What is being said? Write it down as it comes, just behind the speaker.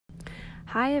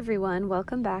Hi, everyone.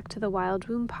 Welcome back to the Wild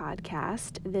Womb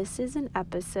podcast. This is an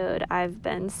episode I've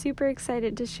been super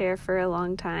excited to share for a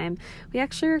long time. We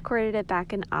actually recorded it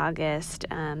back in August.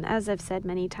 As I've said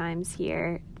many times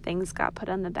here, things got put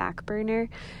on the back burner,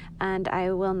 and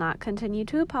I will not continue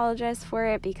to apologize for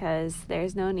it because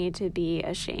there's no need to be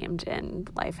ashamed and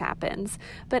life happens.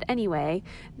 But anyway,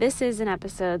 this is an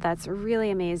episode that's really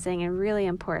amazing and really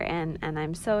important, and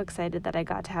I'm so excited that I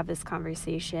got to have this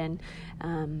conversation.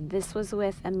 This was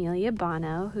with Amelia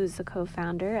Bono, who's the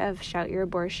co-founder of Shout Your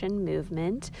Abortion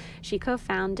movement. She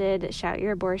co-founded Shout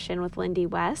Your Abortion with Lindy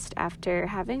West after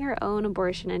having her own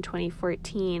abortion in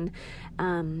 2014.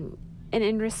 And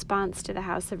in response to the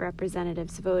House of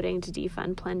Representatives voting to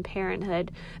defund Planned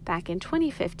Parenthood back in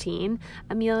 2015,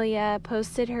 Amelia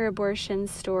posted her abortion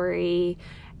story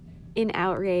in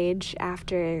outrage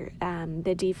after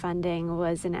the defunding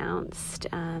was announced.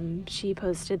 She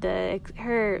posted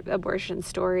her abortion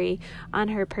story on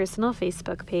her personal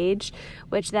Facebook page,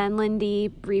 which then Lindy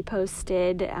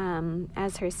reposted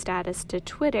as her status to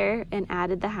Twitter and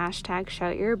added the hashtag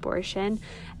Shout Your Abortion,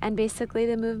 and basically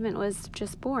the movement was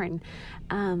just born.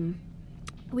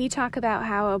 We talk about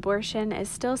how abortion is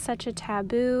still such a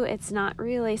taboo. It's not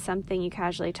really something you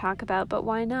casually talk about, but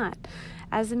why not?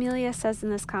 As Amelia says in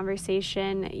this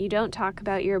conversation, you don't talk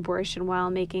about your abortion while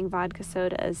making vodka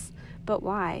sodas, but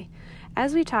why?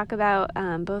 As we talk about,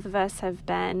 both of us have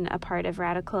been a part of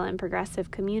radical and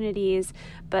progressive communities,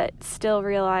 but still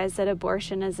realize that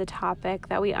abortion is a topic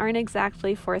that we aren't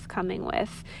exactly forthcoming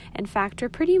with. In fact, we're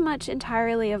pretty much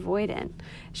entirely avoidant.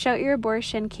 Shout Your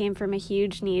Abortion came from a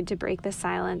huge need to break the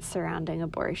silence surrounding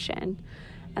abortion.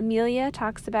 Amelia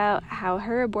talks about how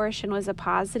her abortion was a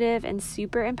positive and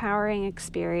super empowering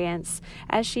experience.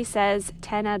 As she says,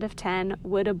 10 out of 10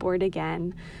 would abort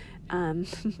again.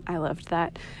 I loved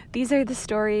that. These are the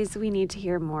stories we need to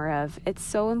hear more of. It's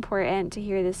so important to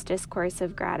hear this discourse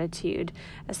of gratitude,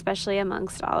 especially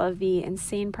amongst all of the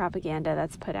insane propaganda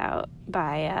that's put out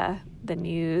by the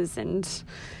news and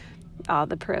all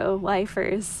the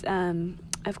pro-lifers.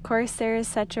 Of course, there is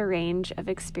such a range of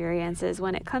experiences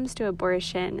when it comes to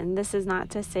abortion, and this is not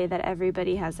to say that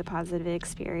everybody has a positive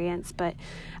experience, but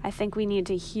I think we need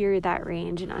to hear that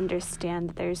range and understand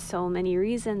that there's so many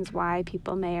reasons why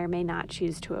people may or may not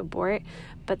choose to abort,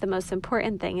 but the most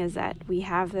important thing is that we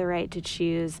have the right to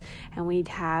choose and we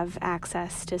have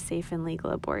access to safe and legal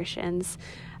abortions.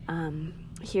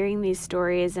 Hearing these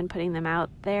stories and putting them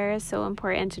out there is so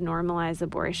important to normalize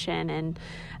abortion, and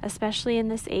especially in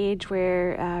this age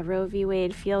where Roe v.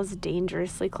 Wade feels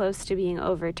dangerously close to being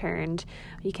overturned,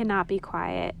 we cannot be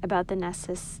quiet about the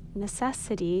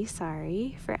necessity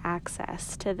for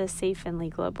access to the safe and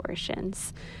legal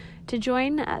abortions. To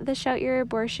join the Shout Your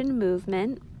Abortion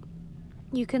movement,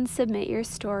 you can submit your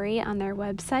story on their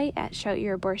website at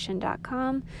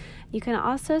shoutyourabortion.com. You can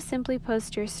also simply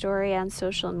post your story on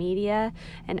social media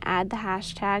and add the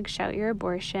hashtag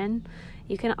 #ShoutYourAbortion.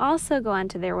 You can also go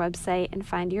onto their website and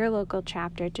find your local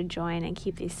chapter to join and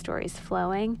keep these stories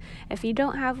flowing. If you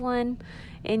don't have one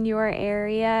in your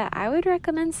area, I would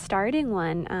recommend starting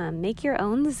one. Make your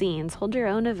own zines, hold your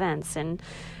own events, and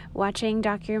watching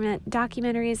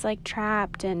documentaries like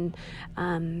Trapped and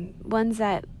ones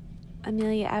that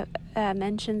Amelia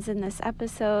mentions in this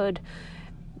episode.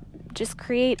 Just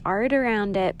create art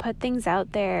around it, put things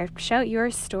out there, shout your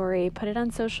story, put it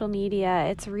on social media.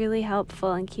 It's really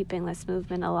helpful in keeping this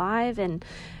movement alive, and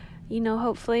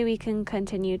hopefully we can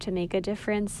continue to make a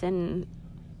difference and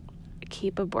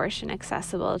keep abortion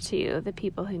accessible to the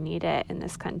people who need it in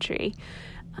this country.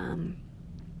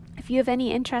 If you have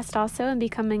any interest also in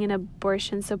becoming an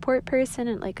abortion support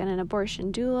person, like an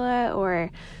abortion doula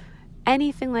or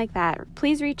anything like that,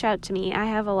 please reach out to me. I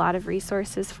have a lot of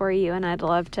resources for you, and I'd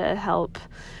love to help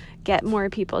get more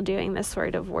people doing this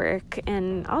sort of work.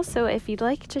 And also, if you'd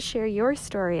like to share your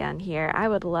story on here, I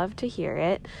would love to hear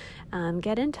it.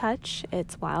 Get in touch.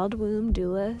 It's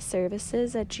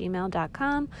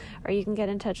wildwombdoulaservices@gmail.com, or you can get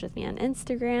in touch with me on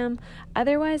Instagram.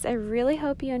 Otherwise, I really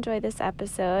hope you enjoy this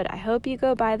episode. I hope you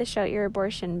go buy the Shout Your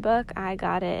Abortion book. I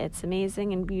got it. It's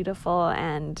amazing and beautiful,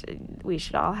 and we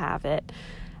should all have it.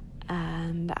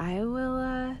 And I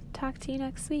will talk to you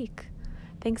next week.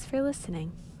 Thanks for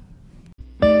listening.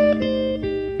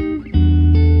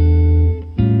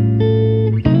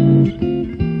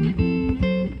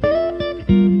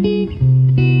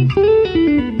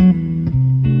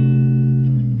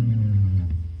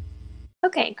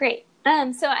 Okay, great.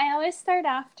 So I always start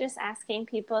off just asking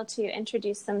people to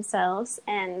introduce themselves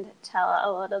and tell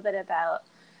a little bit about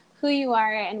who you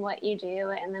are and what you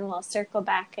do, and then we'll circle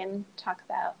back and talk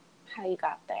about how you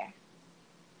got there.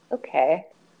 Okay.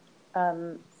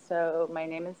 So my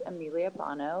name is Amelia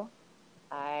Bono.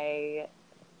 I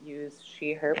use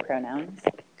she, her pronouns.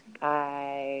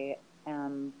 I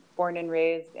am born and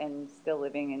raised and still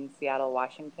living in Seattle,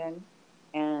 Washington.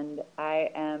 And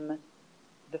I am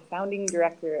the founding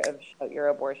director of Shout Your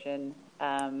Abortion,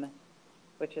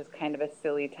 which is kind of a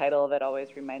silly title that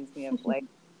always reminds me of like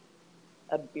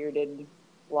a bearded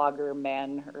blogger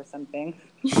man or something.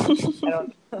 I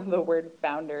don't know, the word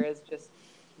founder is just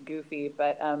goofy,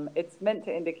 but it's meant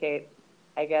to indicate,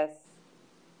 I guess,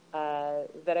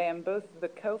 that I am both the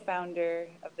co-founder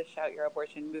of the Shout Your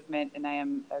Abortion movement and I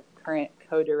am a current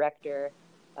co-director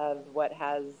of what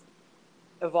has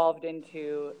evolved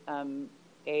into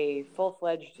a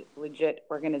full-fledged, legit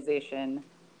organization.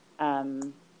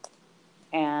 And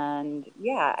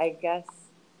yeah, I guess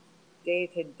day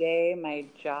to day, my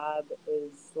job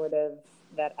is sort of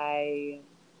that I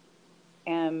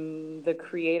am the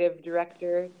creative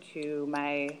director to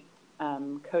my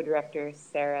co-director,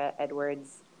 Sarah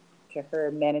Edwards, to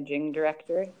her managing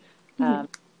director. Mm-hmm.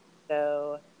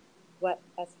 So what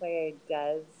SYA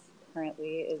does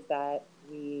currently is that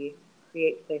we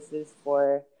create places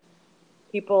for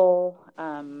people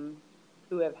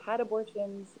who have had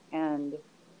abortions and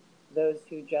those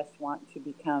who just want to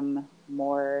become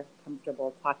more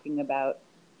comfortable talking about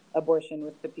abortion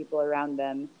with the people around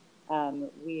them.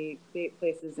 We create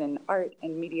places in art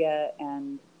and media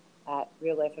and at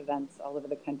real life events all over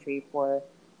the country for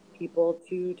people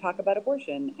to talk about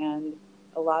abortion. And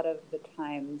a lot of the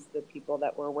times the people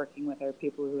that we're working with are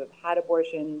people who have had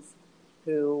abortions,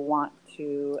 who want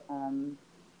to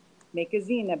make a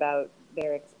zine about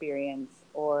their experience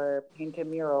or paint a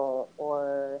mural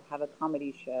or have a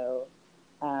comedy show.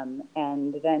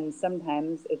 And then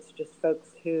sometimes it's just folks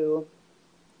who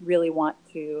really want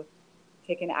to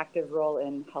take an active role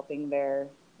in helping their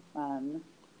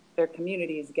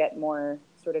communities get more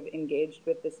sort of engaged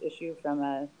with this issue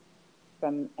from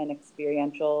an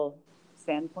experiential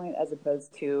standpoint as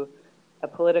opposed to a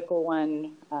political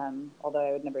one. Although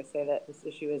I would never say that this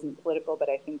issue isn't political, but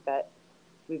I think that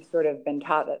we've sort of been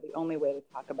taught that the only way to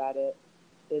talk about it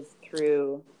is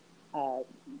through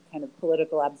kind of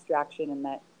political abstraction, and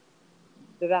that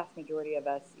the vast majority of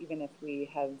us, even if we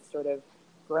have sort of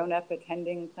grown up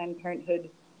attending Planned Parenthood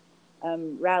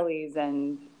rallies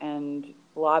and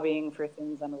lobbying for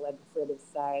things on the legislative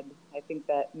side, I think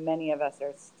that many of us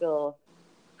are still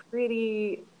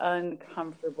pretty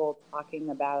uncomfortable talking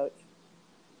about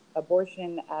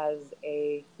abortion as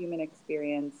a human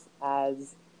experience,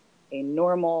 as a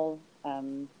normal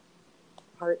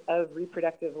part of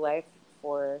reproductive life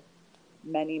for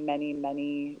many, many,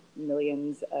 many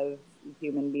millions of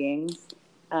human beings,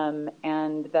 and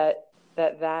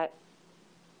that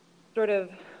sort of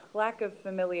lack of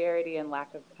familiarity and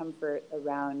lack of comfort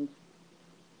around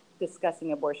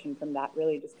discussing abortion from that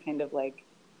really just kind of like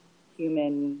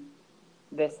human,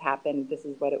 this happened, this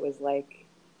is what it was like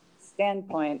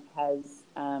standpoint has,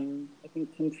 I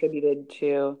think, contributed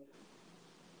to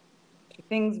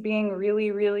things being really,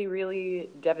 really, really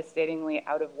devastatingly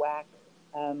out of whack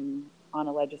on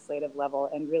a legislative level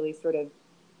and really sort of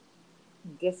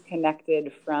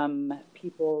disconnected from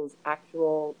people's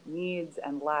actual needs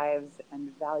and lives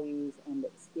and values and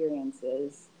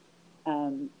experiences.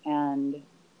 And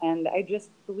I just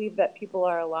believe that people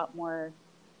are a lot more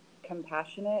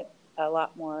compassionate, a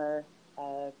lot more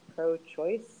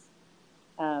pro-choice,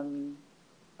 a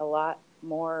lot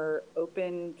more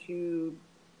open to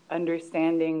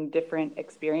understanding different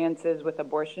experiences with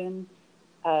abortion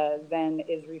than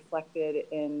is reflected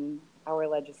in our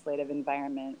legislative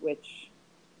environment, which,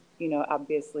 you know,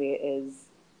 obviously is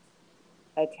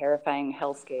a terrifying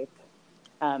hellscape.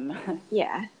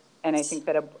 Yeah. And I think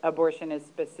that abortion is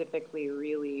specifically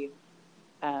really,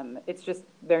 it's just,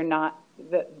 they're not,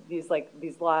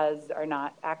 these laws are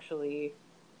not actually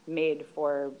made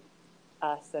for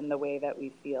us and the way that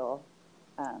we feel.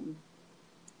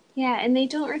 Yeah, and they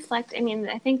don't reflect, I mean,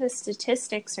 I think the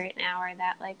statistics right now are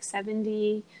that like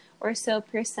 70 or so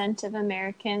 % of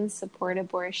Americans support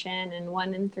abortion and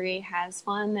 1 in 3 has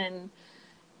one, and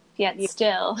yet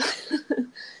still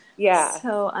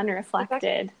so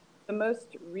unreflected. The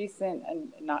most recent,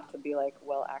 and not to be like,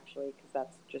 well, actually, because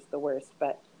that's just the worst,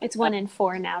 but it's 1 in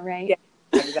 4 now, right? Yeah,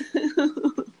 exactly.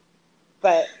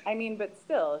 But I mean, but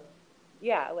still,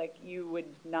 yeah, like you would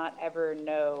not ever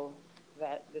know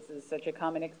that this is such a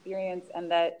common experience, and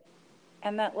that,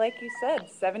 like you said,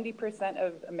 70%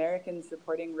 of Americans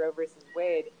supporting Roe versus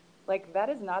Wade, like that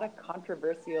is not a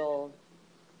controversial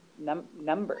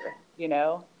number, you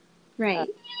know? Right.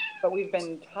 But we've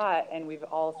been taught, and we've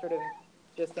all sort of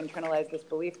just internalized this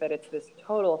belief that it's this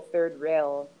total third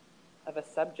rail of a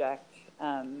subject.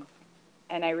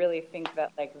 And I really think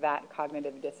that like that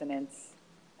cognitive dissonance,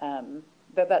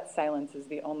 that silence is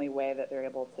the only way that they're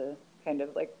able to kind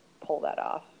of like pull that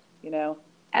off, you know?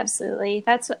 Absolutely.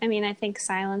 That's what I mean. I think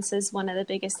silence is one of the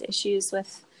biggest issues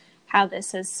with how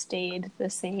this has stayed the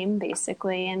same,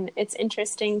 basically. And it's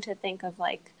interesting to think of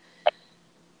like,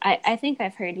 I think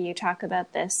I've heard you talk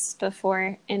about this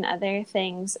before in other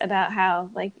things about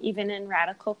how, like, even in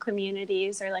radical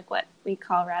communities or like what we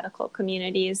call radical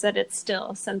communities, that it's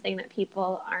still something that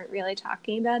people aren't really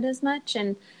talking about as much.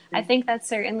 And I think that's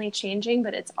certainly changing,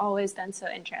 but it's always been so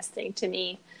interesting to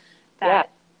me that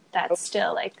that's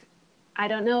still like, I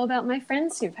don't know about my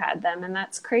friends who've had them, and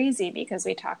that's crazy because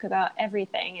we talk about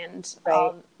everything and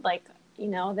all, like, you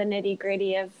know, the nitty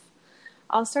gritty of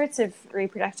all sorts of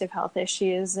reproductive health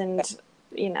issues. And,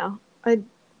 you know,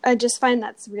 I just find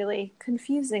that's really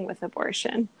confusing with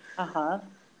abortion.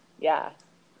 Yeah.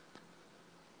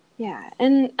 Yeah.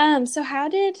 And so how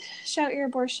did Shout Your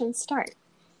Abortion start?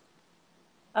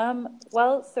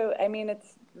 Well, so I mean,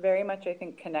 it's very much, I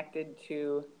think, connected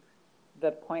to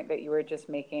the point that you were just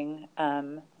making.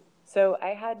 So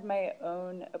I had my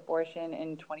own abortion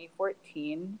in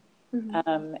 2014.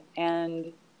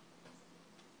 And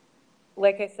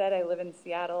like I said, I live in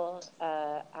Seattle.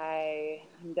 I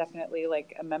am definitely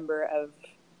like a member of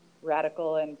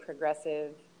radical and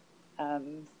progressive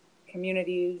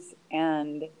communities,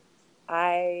 and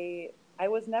I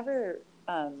was never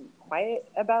quiet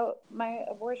about my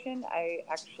abortion. I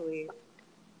actually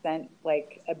sent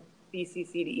like a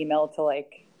BCC'd email to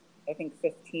like I think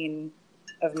 15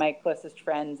 of my closest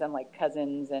friends and like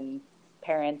cousins and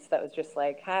parents that was just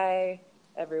like, "Hi,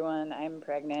 everyone, I'm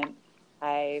pregnant.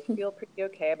 I feel pretty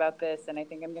okay about this, and I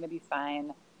think I'm going to be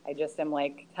fine. I just am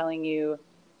like telling you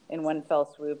in one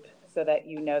fell swoop so that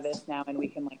you know this now, and we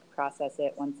can like process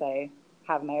it once I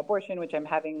have my abortion, which I'm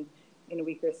having in a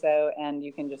week or so, and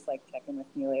you can just like check in with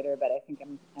me later. But I think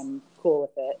I'm cool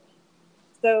with it."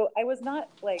 So I was not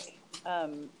like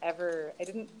ever.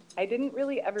 I didn't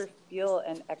really ever feel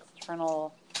an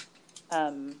external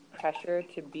pressure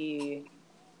to be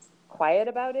quiet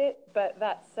about it. But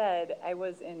that said, I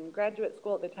was in graduate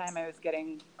school at the time. I was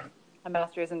getting a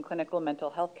master's in clinical mental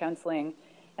health counseling,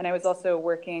 and I was also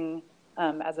working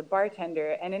as a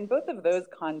bartender. And in both of those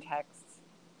contexts,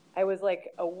 I was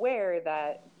like aware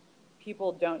that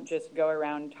people don't just go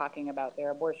around talking about their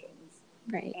abortions.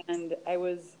 Right. And I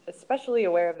was especially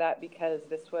aware of that because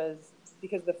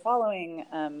the following,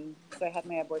 so I had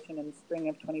my abortion in the spring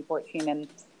of 2014, and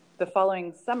the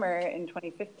following summer in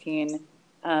 2015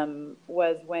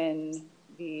 was when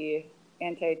the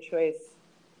anti-choice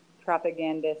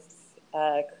propagandists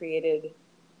created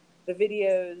the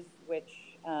videos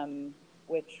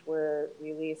which were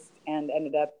released and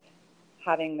ended up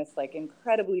having this like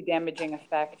incredibly damaging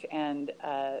effect and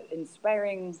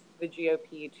inspiring the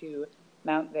GOP to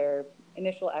mount their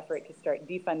initial effort to start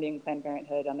defunding Planned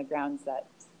Parenthood on the grounds that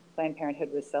Planned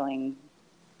Parenthood was selling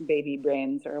baby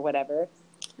brains or whatever.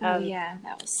 Yeah,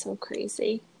 that was so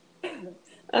crazy. That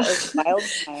was a wild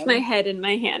time. My head in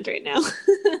my hand right now.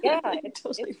 Yeah, I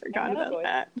totally forgot about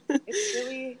that. It's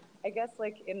really, I guess,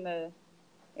 like in the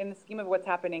scheme of what's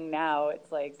happening now,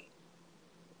 it's like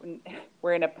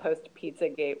we're in a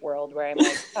post-Pizzagate world where I'm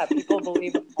like, yeah, people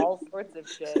believe all sorts of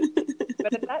shit.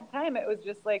 But at that time, it was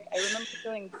just like, I remember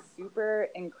feeling super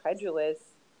incredulous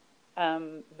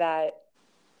that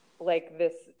like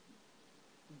this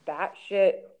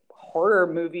batshit horror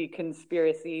movie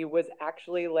conspiracy was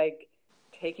actually like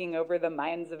taking over the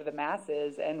minds of the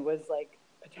masses and was like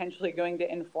potentially going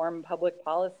to inform public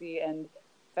policy and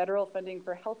federal funding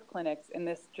for health clinics in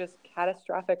this just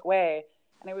catastrophic way.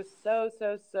 And I was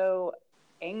so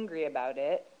angry about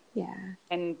it. Yeah.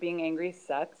 And being angry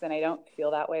sucks. And I don't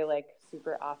feel that way like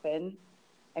super often.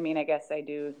 I mean, I guess I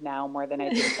do now more than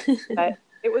I did. But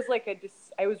it was like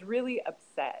I was really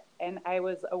upset. And I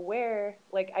was aware,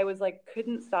 like I was like,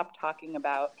 couldn't stop talking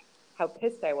about how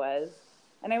pissed I was.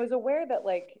 And I was aware that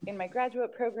like in my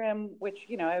graduate program, which,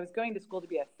 you know, I was going to school to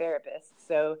be a therapist.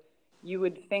 So you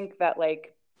would think that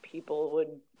like people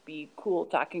would be cool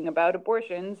talking about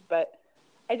abortions, but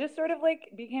I just sort of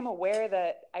like became aware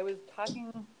that I was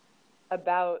talking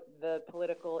about the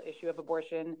political issue of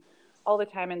abortion all the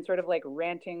time and sort of like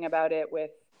ranting about it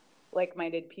with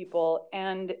like-minded people,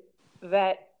 and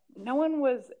that no one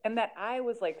was, and that I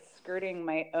was like skirting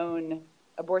my own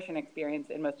abortion experience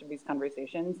in most of these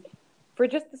conversations for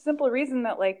just the simple reason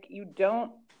that like you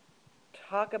don't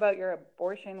talk about your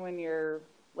abortion when you're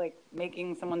like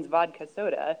making someone's vodka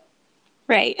soda.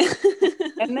 Right.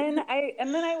 and then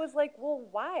I was like, well,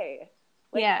 why?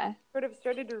 Like, yeah. I sort of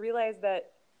started to realize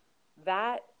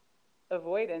that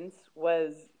avoidance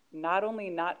was not only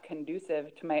not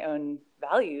conducive to my own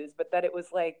values, but that it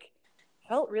was like,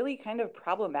 felt really kind of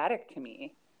problematic to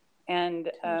me.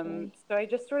 And so I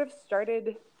just sort of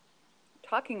started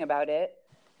talking about it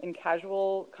in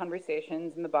casual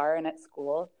conversations in the bar and at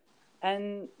school.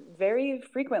 And very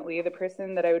frequently, the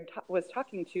person that I was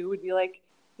talking to would be like,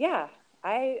 yeah,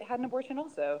 I had an abortion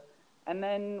also. And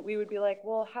then we would be like,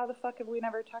 well, how the fuck have we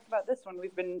never talked about this when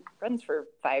we've been friends for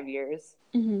 5 years?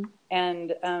 Mm-hmm.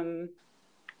 And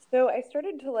so I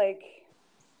started to like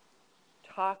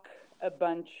talk a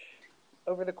bunch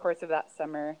over the course of that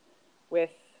summer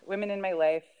with women in my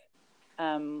life,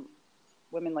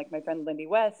 women like my friend Lindy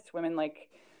West, women like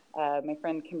my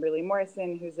friend Kimberly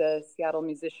Morrison, who's a Seattle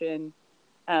musician,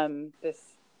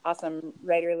 this awesome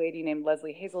writer lady named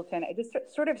Leslie Hazelton. I just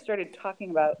sort of started talking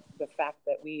about the fact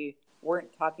that we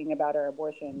weren't talking about our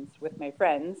abortions with my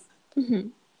friends Mm-hmm.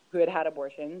 who had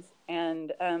abortions,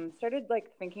 and started like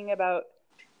thinking about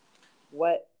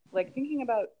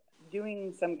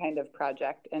doing some kind of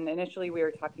project. And initially we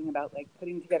were talking about like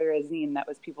putting together a zine that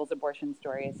was people's abortion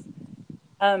stories.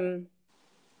 And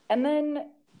then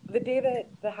the day that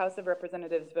the House of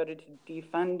Representatives voted to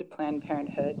defund Planned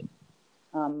Parenthood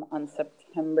on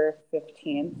September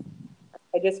 15th,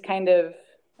 I just kind of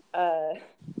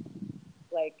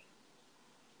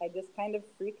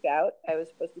freaked out. I was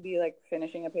supposed to be like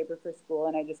finishing a paper for school,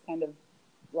 and I just kind of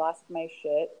lost my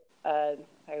shit. I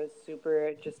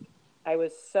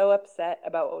was so upset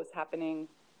about what was happening,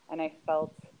 and I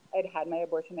felt I'd had my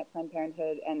abortion at Planned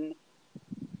Parenthood and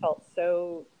felt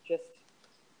so just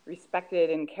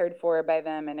respected and cared for by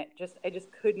them, and I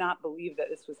just could not believe that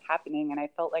this was happening, and I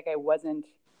felt like I wasn't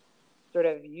sort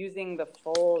of using the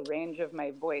full range of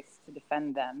my voice to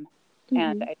defend them. Mm-hmm.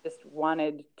 And I just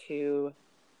wanted to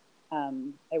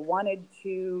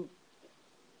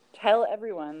tell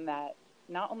everyone that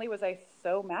not only was I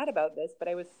so mad about this, but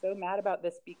I was so mad about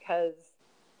this because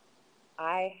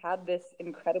I had this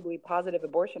incredibly positive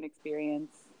abortion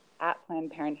experience at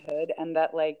Planned Parenthood, and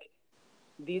that like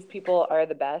these people are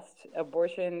the best.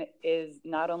 Abortion is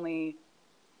not only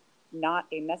not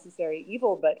a necessary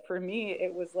evil, but for me,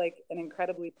 it was like an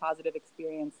incredibly positive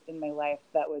experience in my life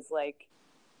that was like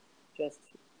just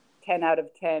 10 out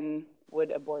of 10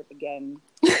 would abort again.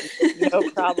 No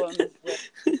problems with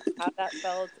how that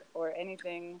felt or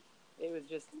anything. It was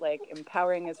just like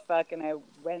empowering as fuck. And I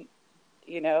went,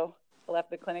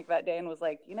 left the clinic that day and was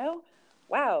like,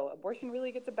 wow, abortion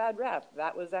really gets a bad rap.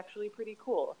 That was actually pretty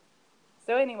cool.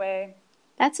 So anyway.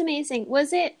 That's amazing.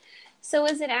 Was it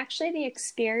actually the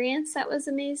experience that was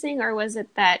amazing, or was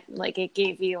it that like it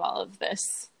gave you all of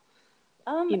this,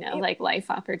 like life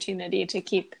opportunity to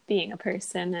keep being a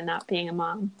person and not being a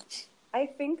mom? I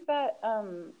think that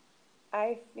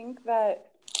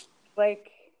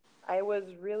like I was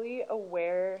really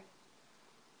aware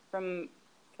from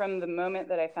the moment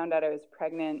that I found out I was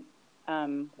pregnant,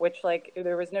 which like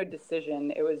there was no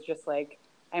decision. It was just like,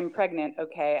 I'm pregnant.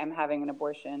 Okay, I'm having an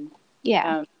abortion.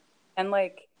 Yeah. And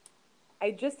like,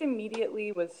 I just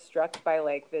immediately was struck by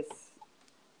like this,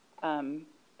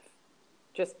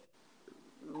 just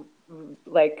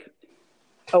like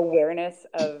awareness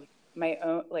of my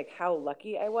own, like how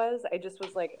lucky I was. I just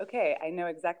was like, okay, I know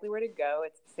exactly where to go.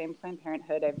 It's the same Planned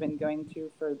Parenthood I've been going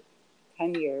to for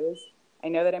 10 years. I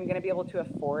know that I'm going to be able to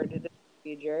afford the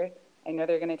procedure. I know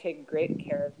they're going to take great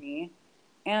care of me.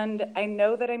 And I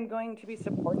know that I'm going to be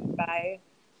supported by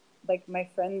like my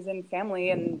friends and family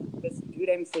and this dude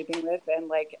I'm sleeping with, and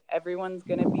like everyone's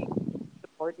going to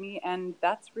support me. And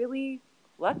that's really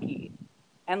lucky.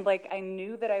 And like, I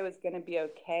knew that I was going to be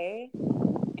okay.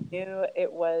 I knew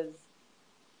it was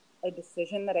a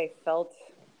decision that I felt,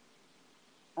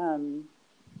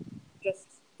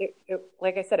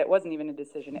 like I said, it wasn't even a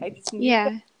decision. I just knew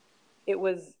that it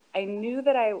was, I knew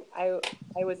that I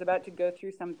was about to go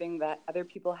through something that other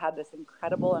people had this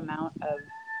incredible amount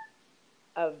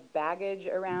of baggage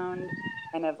around,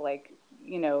 and of like,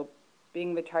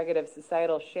 being the target of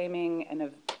societal shaming, and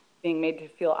of being made to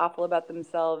feel awful about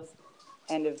themselves,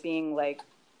 and of being like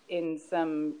in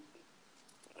some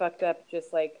fucked up,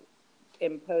 just like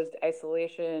imposed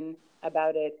isolation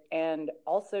about it, and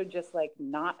also just like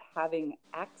not having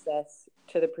access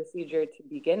to the procedure to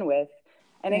begin with.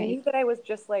 And right. I knew that I was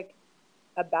just like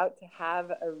about to have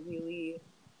a really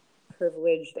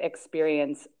privileged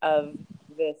experience of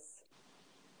this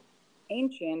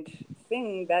ancient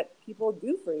thing that people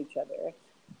do for each other.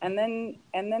 And then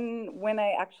when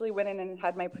I actually went in and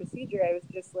had my procedure, I was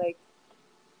just like,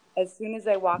 as soon as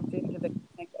I walked into the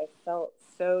clinic, I felt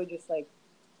so just like,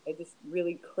 I just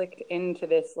really clicked into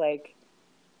this like,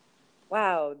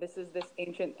 wow, this is this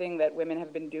ancient thing that women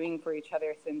have been doing for each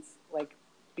other since like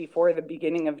before the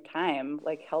beginning of time,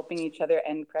 like helping each other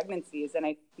end pregnancies. And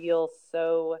I feel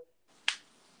so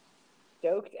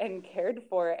stoked and cared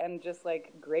for and just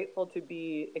like grateful to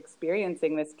be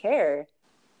experiencing this care.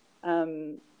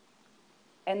 And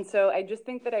so I just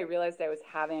think that I realized I was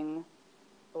having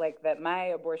like that my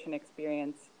abortion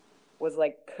experience was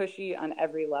like cushy on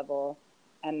every level,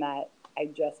 and that I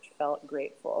just felt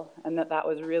grateful, and that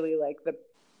was really like the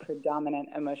predominant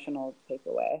emotional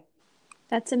takeaway.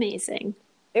 That's amazing.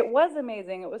 It was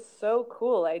amazing. It was so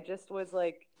cool. I just was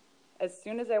like, as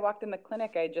soon as I walked in the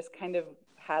clinic, I just kind of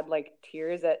had like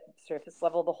tears at surface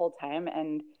level the whole time.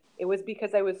 And it was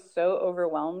because I was so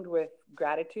overwhelmed with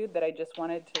gratitude that I just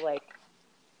wanted to like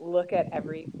look at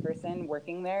every person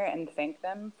working there and thank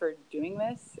them for doing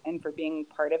this and for being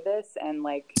part of this and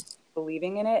like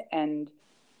believing in it. And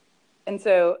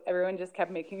so everyone just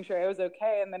kept making sure I was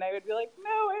okay. And then I would be like,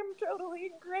 no, I'm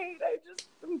totally great.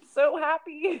 I'm so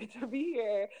happy to be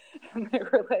here. And they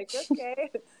were like, okay.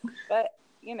 But,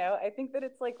 you know, I think that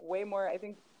it's like way more, I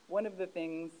think one of the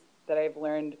things that I've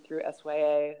learned through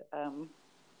SYA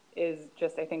is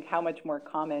just, I think, how much more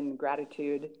common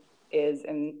gratitude is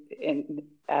in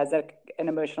as an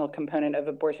emotional component of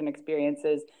abortion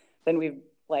experiences than we've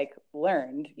like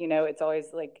learned. You know, it's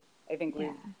always like, I think we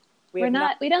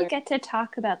don't get to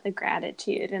talk about the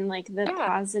gratitude and like the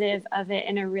positive of it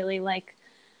in a really like,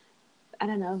 I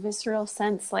don't know, visceral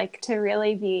sense, like to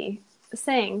really be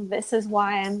saying this is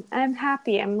why I'm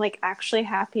happy. I'm like actually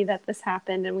happy that this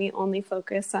happened, and we only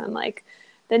focus on like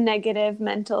the negative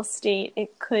mental state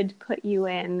it could put you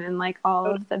in and like all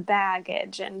of the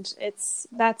baggage, and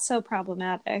that's so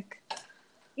problematic.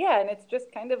 Yeah, and it's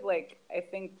just kind of like, I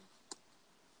think,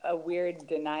 a weird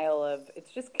denial of,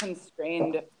 it's just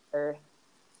constrained or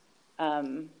I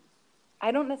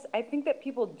think that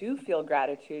people do feel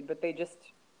gratitude, but they just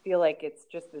feel like it's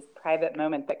just this private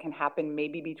moment that can happen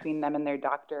maybe between them and their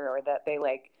doctor, or that they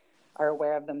like are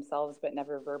aware of themselves but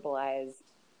never verbalize.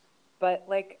 But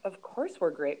like, of course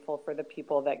we're grateful for the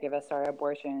people that give us our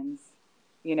abortions.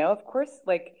 You know, of course,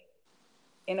 like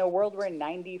in a world where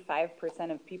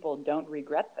 95% of people don't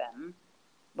regret them,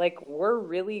 like we're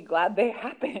really glad they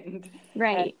happened.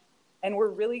 Right. And we're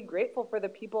really grateful for the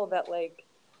people that like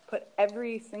put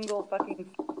every single fucking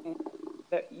thing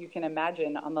that you can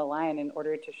imagine on the line in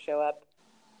order to show up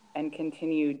and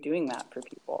continue doing that for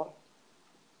people.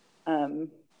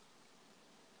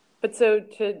 But so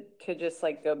to just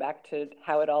like go back to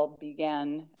how it all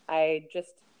began, I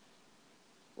just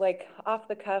like off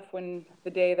the cuff, when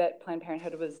the day that Planned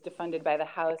Parenthood was defunded by the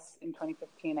House in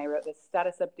 2015, I wrote this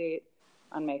status update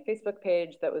on my Facebook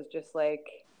page that was just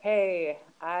like, hey,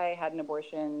 I had an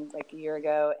abortion like a year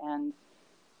ago, and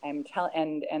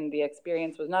and the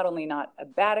experience was not only not a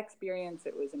bad experience,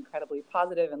 it was incredibly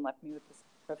positive and left me with this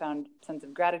profound sense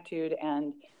of gratitude.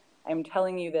 And I'm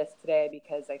telling you this today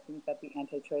because I think that the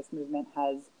anti-choice movement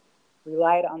has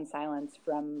relied on silence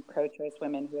from pro-choice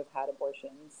women who have had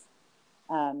abortions.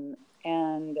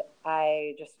 And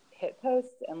I just hit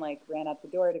post and like ran out the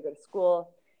door to go to school.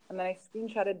 And then I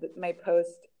screenshotted my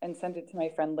post and sent it to my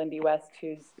friend Lindy West,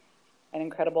 who's an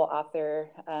incredible author.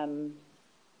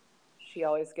 She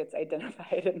always gets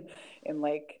identified in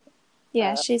like...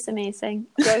 Yeah, she's amazing.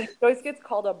 She always gets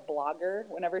called a blogger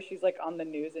whenever she's like on the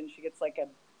news and she gets like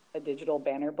a digital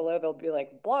banner below. They'll be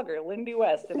like, blogger Lindy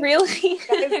West. And really?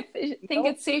 I think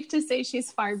it's safe to say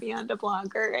she's far beyond a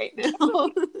blogger right now.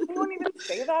 Does anyone even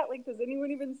say that? Like, does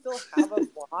anyone even still have a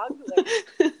blog?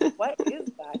 Like, what is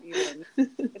that even?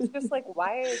 It's just like,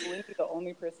 why is Lindy the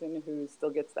only person who still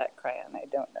gets that crayon? I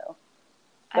don't know.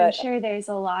 But I'm sure there's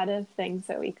a lot of things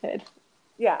that we could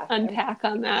unpack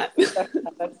on that.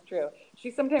 That's true. She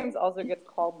sometimes also gets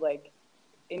called like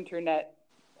internet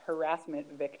harassment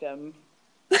victim.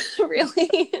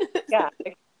 Really? Yeah.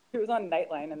 Like, she was on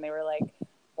Nightline and they were like,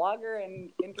 blogger and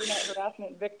internet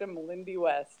harassment victim Lindy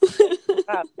West.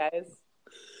 Wow, guys.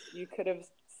 You could have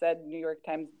said New York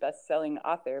Times best-selling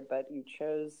author, but you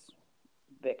chose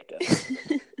victim.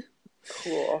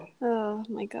 Cool. Oh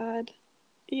my God.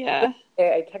 Yeah.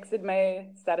 I texted my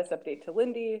status update to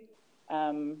Lindy.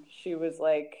 She was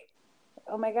like,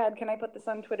 oh my God, can I put this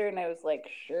on Twitter? And I was like,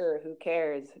 sure, who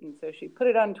cares? And so she put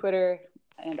it on Twitter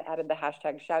and added the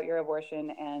hashtag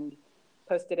 #ShoutYourAbortion and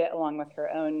posted it along with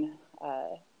her own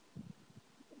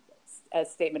a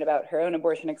statement about her own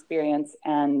abortion experience.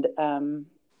 And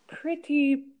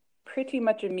pretty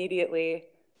much immediately,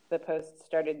 the post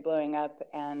started blowing up.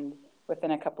 And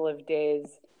within a couple of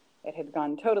days, it had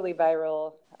gone totally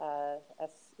viral.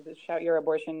 As the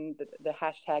 #ShoutYourAbortion, the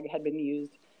hashtag had been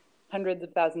used hundreds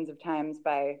of thousands of times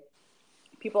by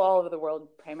people all over the world,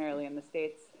 primarily in the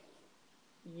States.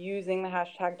 using the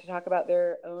hashtag to talk about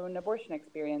their own abortion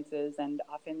experiences, and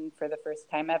often for the first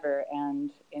time ever,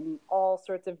 and in all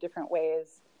sorts of different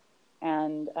ways.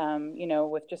 And,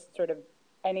 with just sort of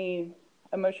any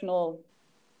emotional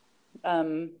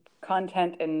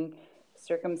content and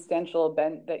circumstantial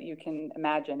bent that you can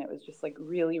imagine. It was just like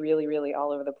really, really, really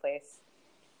all over the place.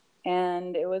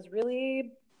 And it was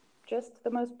really just the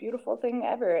most beautiful thing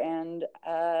ever. And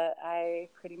I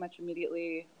pretty much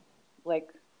immediately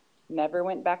never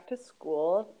went back to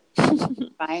school.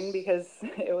 Fine, because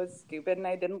it was stupid and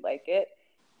I didn't like it.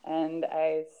 And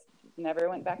I never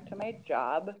went back to my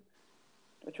job,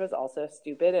 which was also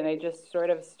stupid. And I just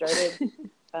sort of started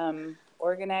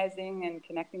organizing and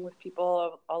connecting with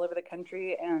people all over the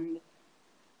country and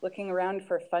looking around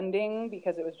for funding,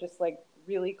 because it was just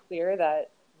really clear that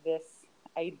this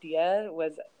idea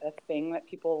was a thing that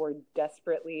people were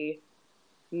desperately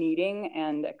needing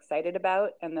and excited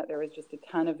about, and that there was just a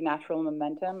ton of natural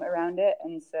momentum around it.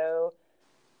 And so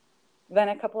then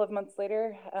a couple of months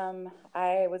later,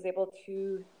 I was able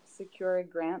to secure a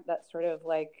grant that sort of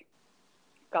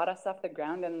got us off the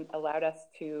ground and allowed us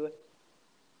to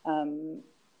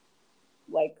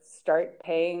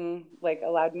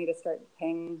allowed me to start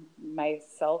paying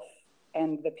myself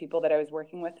and the people that I was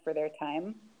working with for their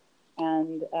time.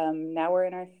 And now we're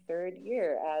in our third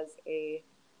year as a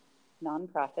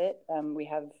nonprofit. We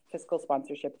have fiscal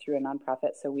sponsorship through a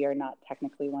nonprofit, so we are not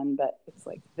technically one, but it's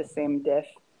the same diff.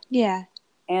 Yeah.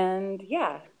 And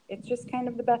yeah, it's just kind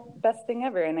of the best thing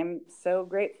ever. And I'm so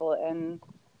grateful. And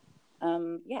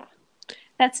yeah.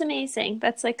 That's amazing.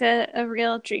 That's a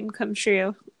real dream come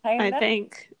true, I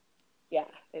think. Yeah,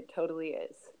 it totally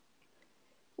is.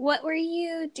 What were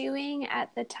you doing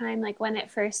at the time, when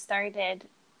it first started?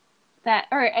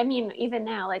 Even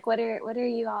now, what are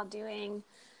you all doing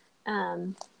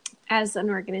as an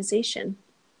organization?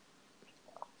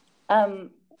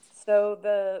 So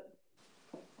the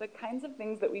kinds of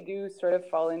things that we do sort of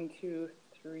fall into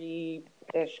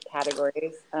three-ish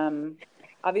categories.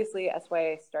 Obviously,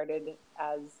 SYA started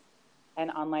as an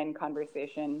online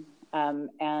conversation,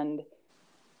 and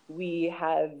we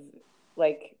have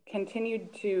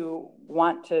continued to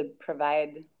want to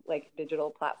provide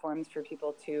digital platforms for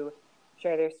people to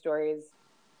share their stories.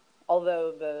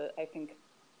 Although I think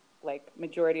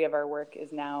majority of our work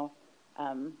is now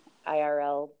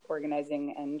IRL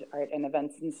organizing and art and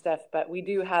events and stuff. But we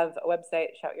do have a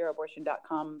website,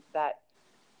 shoutyourorabortion.com, that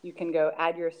you can go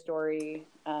add your story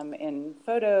in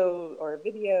photo or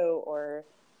video or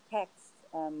text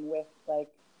with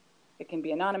it can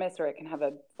be anonymous or it can have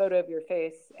a photo of your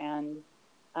face. And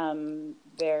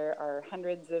there are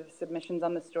hundreds of submissions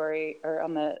on the story, or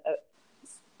on the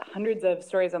hundreds of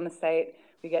stories on the site.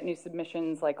 We get new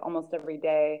submissions almost every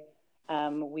day.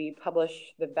 We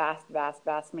publish the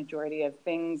vast majority of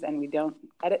things, and we don't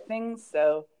edit things.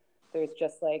 So there's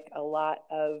just a lot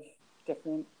of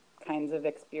different kinds of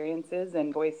experiences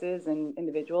and voices and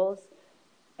individuals.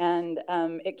 And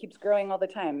it keeps growing all the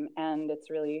time. And it's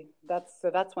really,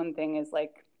 that's one thing, is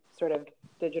sort of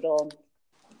digital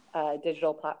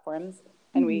platforms.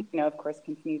 And we, of course,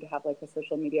 continue to have a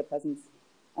social media presence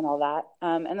and all that.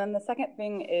 And then the second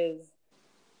thing is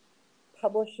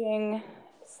publishing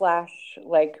 /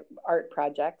 art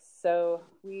projects. So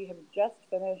we have just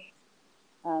finished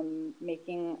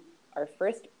making our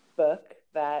first book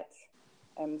that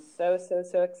I'm so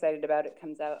excited about. It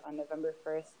comes out on November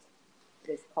 1st.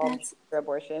 It's called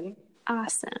Abortion.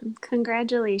 Awesome.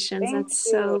 Congratulations. Thank That's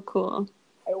you. So cool.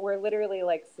 We're literally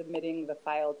submitting the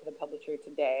file to the publisher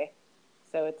today.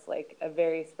 So it's a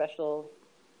very special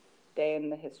day in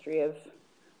the history of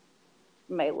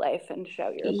my life and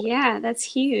Shout Your Abortion. Yeah, that's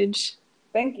huge.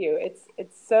 Thank you. It's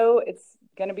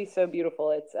going to be so beautiful.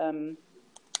 It's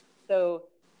so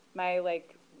my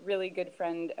really good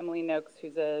friend Emily Noakes,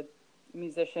 who's a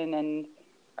musician and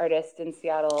artist in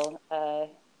Seattle,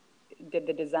 did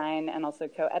the design and also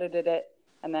co-edited it.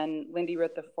 And then Lindy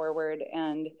wrote the foreword,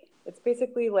 and it's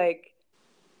basically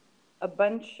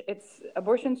it's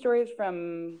abortion stories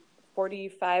from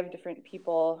 45 different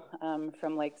people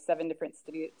from 7 different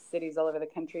cities all over the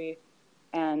country,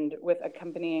 and with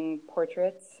accompanying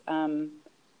portraits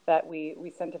that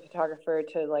we sent a photographer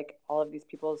to all of these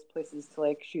people's places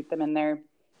to shoot them in their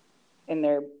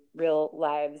real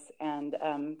lives. And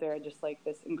there are just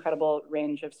this incredible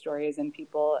range of stories and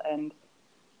people. And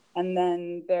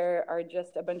then there are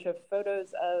just a bunch of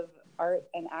photos of art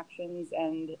and actions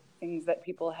and things that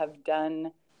people have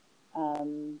done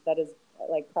that is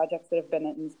projects that have been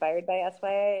inspired by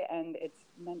SYA. And it's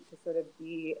meant to sort of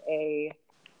be a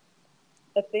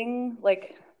thing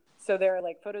so there are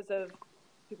photos of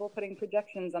people putting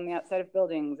projections on the outside of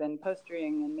buildings and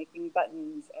postering and making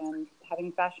buttons and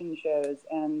having fashion shows.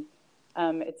 And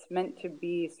it's meant to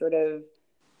be sort of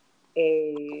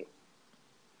a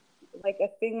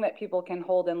thing that people can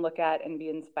hold and look at and be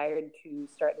inspired to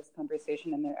start this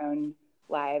conversation in their own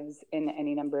lives in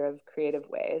any number of creative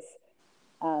ways.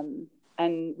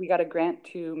 And we got a grant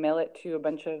to mail it to a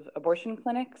bunch of abortion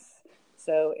clinics.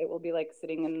 So it will be like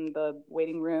sitting in the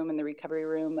waiting room and the recovery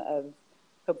room of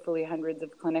hopefully hundreds of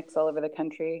clinics all over the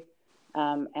country,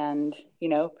 and,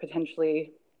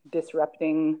 potentially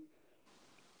disrupting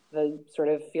the sort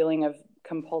of feeling of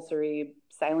compulsory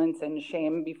silence and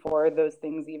shame before those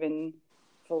things even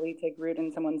fully take root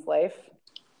in someone's life.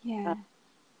 Yeah.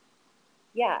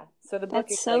 Yeah. So the book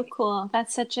That's is so cool.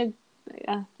 That's such a,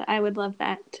 I would love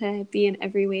that to be in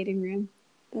every waiting room.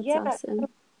 That's awesome.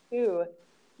 Too.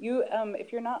 You,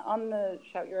 if you're not on the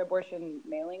Shout Your Abortion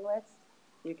mailing list,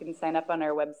 you can sign up on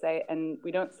our website, and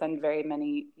we don't send very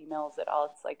many emails at all.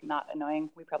 It's like not annoying.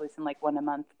 We probably send like one a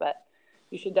month, but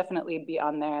you should definitely be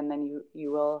on there, and then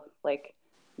you will like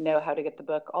know how to get the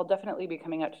book. I'll definitely be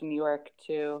coming out to New York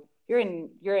too. You're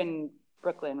in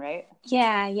Brooklyn, right?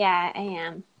 Yeah, I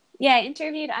am. Yeah, I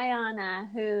interviewed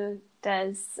Ayana, who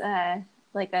does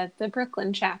the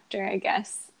Brooklyn chapter, I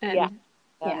guess. And,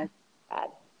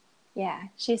 yeah,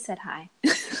 she said hi.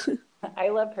 I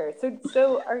love her.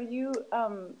 So are you?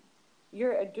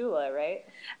 You're a doula, right?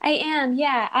 I am.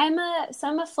 Yeah, I'm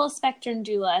a full spectrum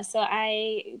doula. So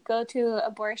I go to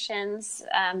abortions,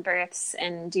 births,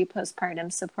 and do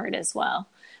postpartum support as well.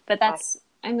 But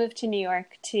I moved to New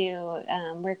York to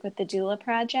work with the Doula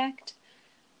Project,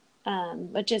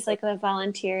 which is like a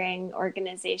volunteering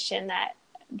organization that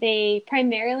they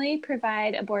primarily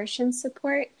provide abortion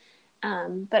support,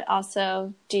 but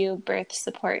also do birth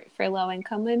support for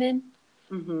low-income women,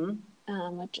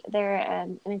 which they're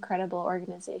an incredible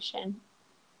organization.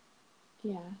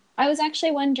 Yeah. I was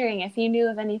actually wondering if you knew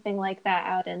of anything like that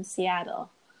out in Seattle.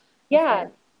 Yeah.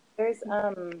 There is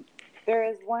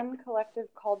one collective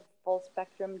called Full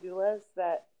Spectrum Doulas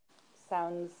that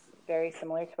sounds very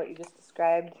similar to what you just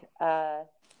described.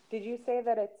 Did you say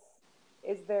that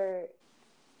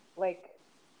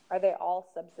are they all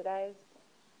subsidized?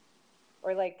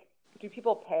 Or do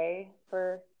people pay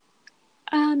for?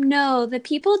 No, the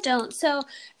people don't. So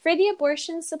for the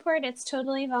abortion support, it's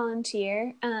totally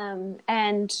volunteer.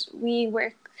 And we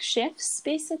work shifts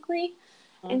basically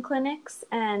in clinics.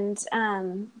 And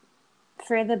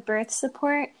for the birth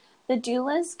support, the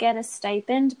doulas get a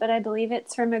stipend, but I believe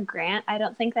it's from a grant. I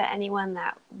don't think that anyone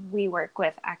that we work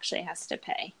with actually has to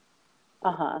pay.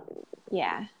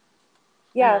 Yeah.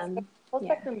 Yeah. Full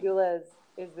Spectrum Doulas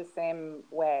is the same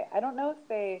way. I don't know if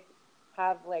they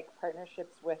have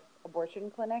partnerships with abortion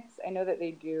clinics. I know that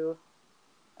they do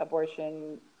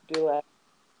abortion doula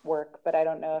work, but I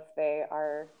don't know if they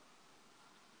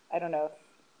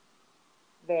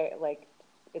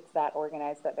it's that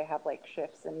organized that they have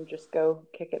shifts and just go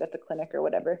kick it at the clinic or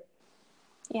whatever.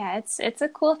 Yeah, it's a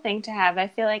cool thing to have. I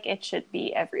feel like it should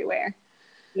be everywhere.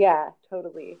 Yeah,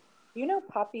 totally. You know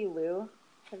Poppy Lou?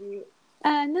 Have you?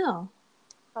 No.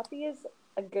 Poppy is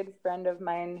a good friend of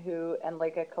mine and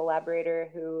a collaborator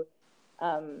who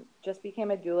just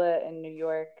became a doula in New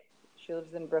York. She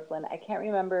lives in Brooklyn. I can't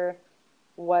remember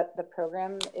what the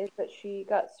program is that she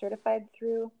got certified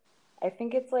through. I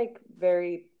think it's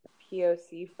very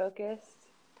POC focused.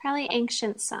 Probably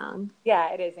Ancient Song.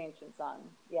 Yeah, it is Ancient Song.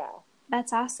 Yeah.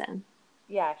 That's awesome.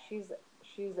 Yeah, she's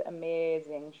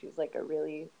amazing. She's a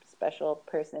really special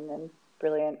person and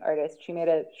brilliant artist. She made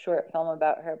a short film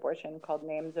about her abortion called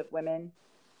Names of Women.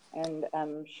 And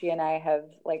she and I have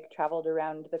traveled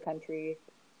around the country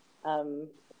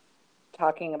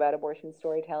talking about abortion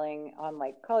storytelling on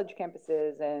college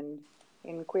campuses and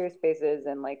in queer spaces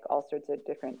and all sorts of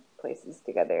different places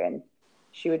together. And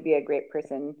she would be a great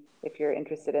person if you're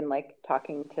interested in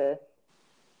talking to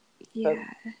folks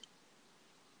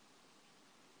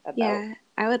about. Yeah,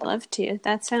 I would love to.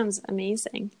 That sounds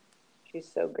amazing. She's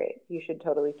so great. You should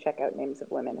totally check out Names of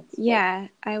Women. I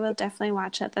will definitely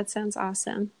watch it. That sounds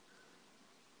awesome.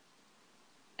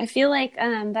 I feel like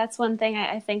that's one thing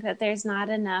I think that there's not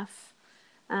enough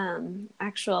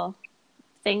actual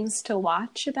things to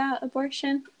watch about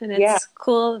abortion. And it's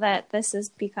cool that this has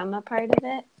become a part of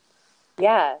it.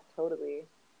 Yeah, totally.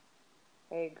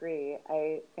 I agree.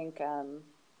 I think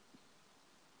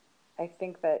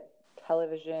that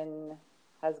television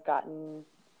has gotten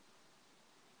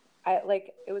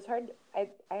it was hard. I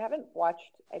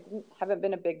haven't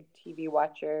been a big TV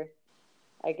watcher,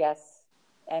 I guess,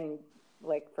 and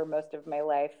for most of my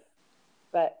life.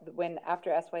 But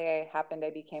after SYA happened, I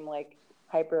became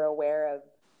hyper aware of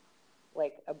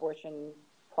abortion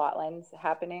plot lines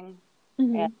happening.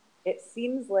 Mm-hmm. And it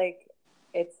seems like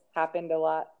it's happened a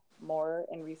lot more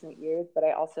in recent years, but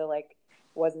I also like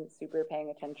wasn't super paying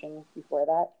attention before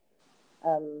that.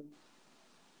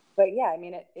 But yeah, I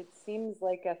mean, it seems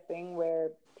like a thing where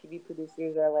TV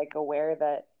producers are like aware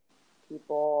that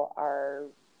people are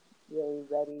really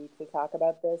ready to talk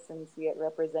about this and see it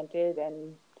represented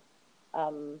and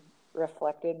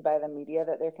reflected by the media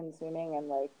that they're consuming, and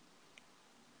like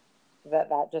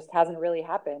that just hasn't really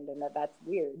happened, and that's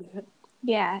weird.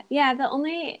 Yeah, yeah. The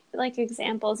only like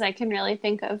examples I can really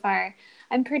think of are,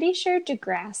 I'm pretty sure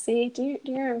Degrassi. Do you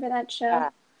remember that show? Yeah.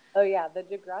 Oh yeah, the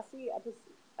Degrassi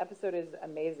episode is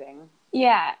amazing.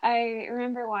 Yeah, I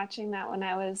remember watching that when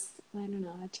I was, I don't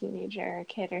know, a teenager or a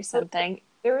kid or So something.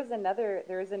 there was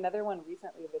another one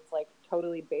recently that's like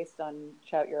totally based on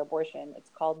Shout Your Abortion. It's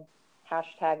called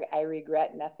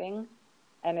 #IRegretNothing,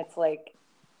 and it's like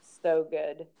so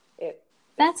good. It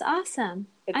it's That's awesome.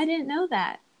 it's I didn't know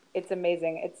that. it's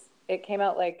amazing. It came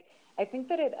out like, I think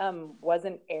that it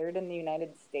wasn't aired in the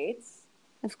United States,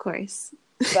 Of course.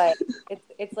 but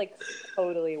it's like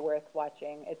totally worth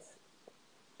watching. It's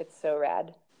so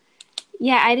rad.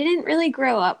 Yeah, I didn't really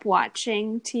grow up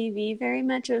watching TV very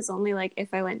much. It was only like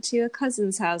if I went to a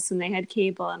cousin's house and they had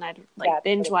cable and I'd Yeah, like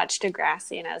binge watch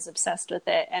Degrassi and I was obsessed with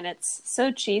it. And it's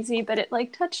so cheesy, but it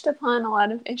like touched upon a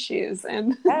lot of issues.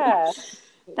 And yeah,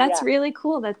 that's yeah. really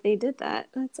cool that they did that.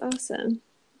 That's awesome.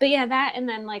 But yeah, that and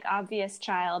then like Obvious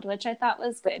Child, which I thought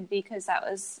was good because that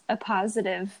was a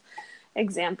positive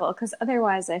example. Because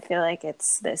otherwise, I feel like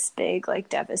it's this big, like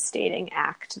devastating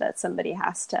act that somebody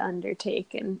has to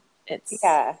undertake, and it's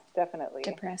Yeah, definitely.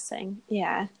 depressing.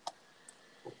 Yeah.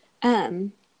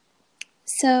 Um.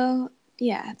 So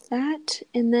yeah, that,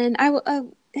 and then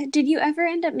did you ever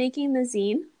end up making the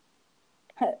zine?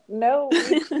 No,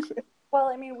 well,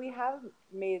 I mean, we have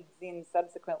made zines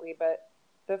subsequently, but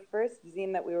the first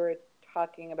zine that we were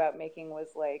talking about making was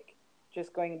like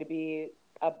just going to be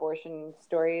abortion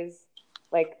stories,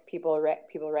 like people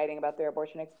writing about their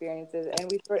abortion experiences,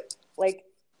 and we sort like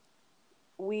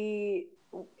we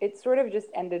it sort of just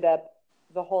ended up,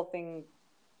 the whole thing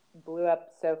blew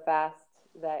up so fast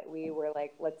that we were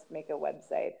like, let's make a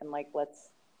website, and like let's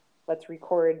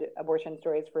record abortion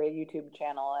stories for a YouTube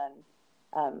channel,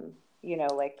 and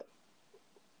like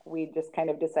we just kind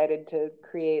of decided to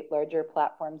create larger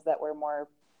platforms that were more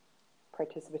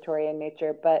participatory in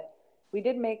nature. But we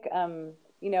did make,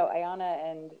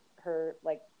 Ayana and her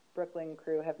like Brooklyn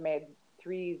crew have made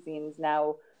 3 zines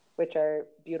now, which are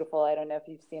beautiful. I don't know if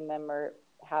you've seen them or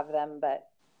have them, but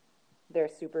they're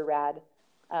super rad.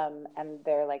 And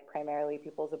they're like primarily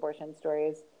people's abortion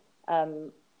stories.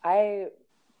 I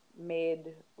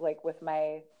made, like, with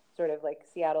my sort of like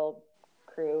Seattle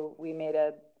crew, we made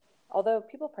although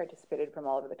people participated from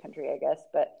all over the country, I guess,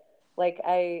 but like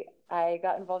I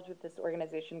got involved with this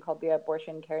organization called the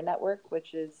Abortion Care Network,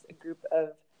 which is a group of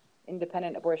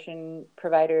independent abortion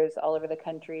providers all over the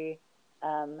country,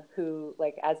 who,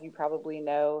 like, as you probably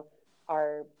know,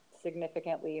 are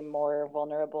significantly more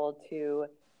vulnerable to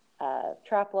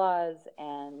trap laws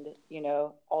and,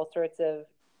 all sorts of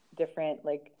different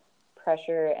like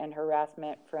pressure and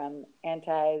harassment from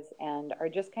antis, and are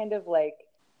just kind of like,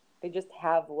 they just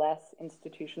have less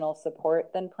institutional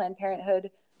support than Planned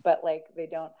Parenthood, but like they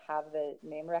don't have the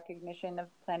name recognition of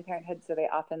Planned Parenthood, so they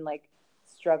often like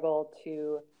struggle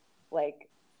to like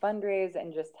fundraise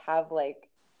and just have like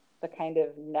the kind of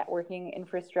networking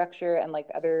infrastructure and like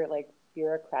other like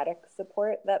bureaucratic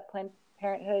support that Planned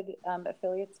Parenthood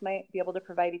affiliates might be able to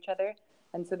provide each other.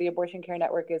 And so the Abortion Care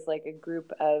Network is like a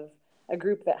group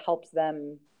that helps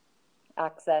them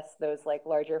access those like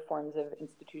larger forms of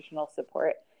institutional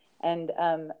support. And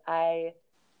I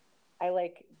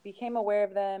like became aware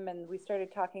of them, and we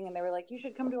started talking, and they were like, you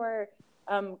should come to our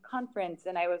conference.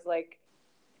 And I was like,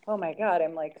 oh my God,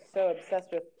 I'm like so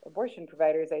obsessed with abortion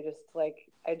providers. I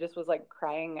just was like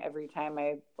crying every time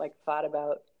I like thought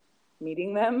about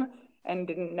meeting them, and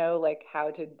didn't know like how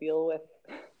to deal with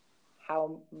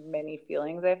how many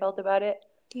feelings I felt about it.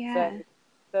 So, Yeah.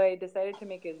 so I decided to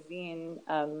make a zine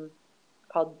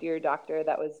called Dear Doctor,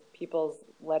 that was people's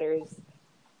letters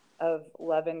of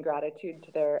love and gratitude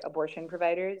to their abortion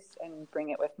providers, and bring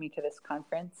it with me to this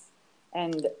conference.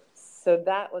 And so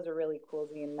that was a really cool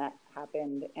zine that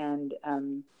happened. And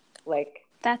like,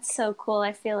 That's so cool.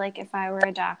 I feel like if I were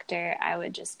a doctor, I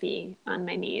would just be on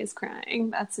my knees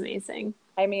crying. That's amazing.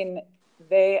 I mean,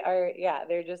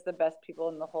 they're just the best people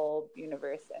in the whole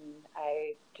universe. And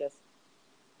I just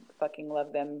fucking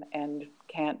love them, and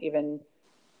can't even,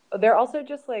 they're also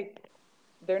just like,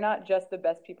 they're not just the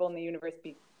best people in the universe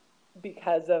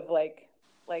because of like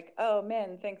like, oh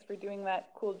man, thanks for doing that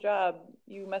cool job.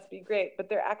 You must be great. But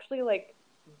they're actually like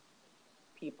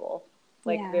people.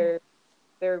 Like Yeah.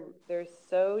 they're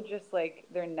so just like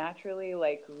they're naturally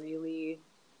like really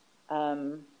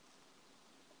um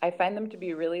I find them to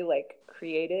be really like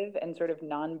creative and sort of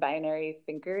non-binary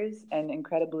thinkers and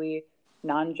incredibly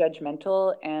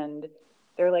non-judgmental, and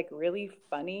they're like really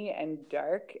funny and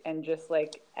dark and just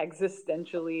like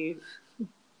existentially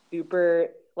super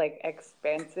like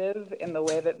expansive in the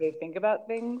way that they think about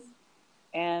things.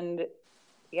 And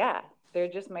yeah, they're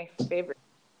just my favorite.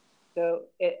 So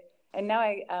it and now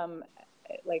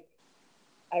like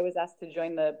I was asked to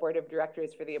join the board of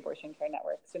directors for the Abortion Care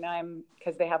Network. So now I'm,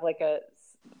 because they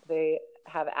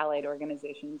have allied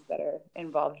organizations that are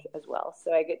involved as well.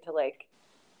 So I get to like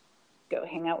go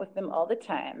hang out with them all the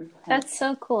time. That's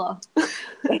so cool.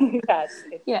 Yeah,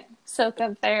 yeah, soak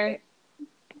up their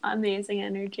amazing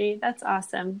energy. That's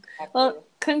awesome. exactly. Well,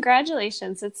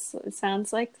 congratulations. It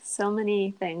sounds like so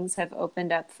many things have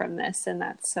opened up from this, and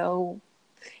that's so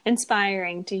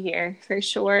inspiring to hear for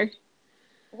sure.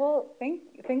 Well,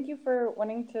 thank you for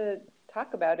wanting to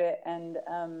talk about it. And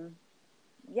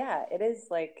yeah, it is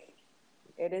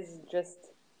just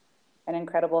an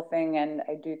incredible thing. And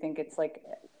I do think it's like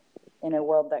in a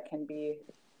world that can be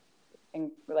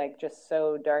like just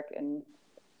so dark, and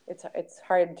it's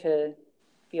hard to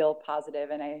feel positive.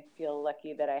 And I feel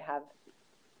lucky that I have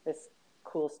this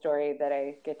cool story that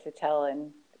I get to tell.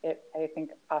 And I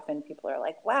think often people are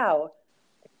like, wow,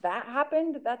 that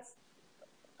happened. That's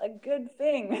a good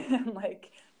thing.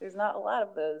 Like there's not a lot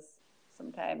of those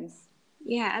sometimes.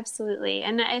 Yeah, absolutely.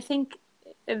 And I think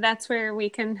that's where we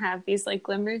can have these like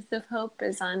glimmers of hope,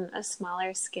 is on a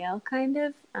smaller scale kind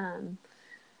of.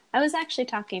 I was actually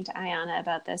talking to Ayana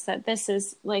about this, that this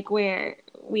is like where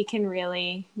we can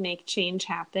really make change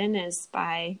happen, is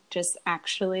by just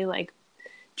actually like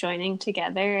joining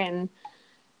together and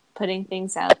putting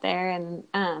things out there. And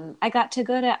I got to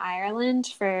go to Ireland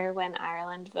for when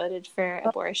Ireland voted for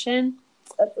abortion.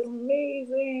 That's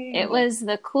amazing. It was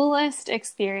the coolest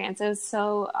experience. It was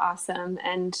so awesome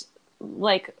and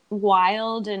like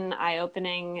wild and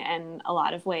eye-opening in a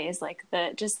lot of ways. Like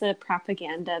the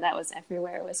propaganda that was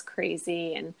everywhere was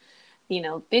crazy, and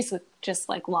basically just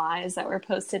like lies that were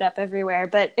posted up everywhere.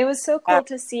 But it was so cool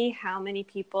to see how many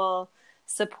people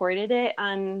supported it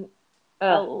on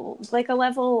like a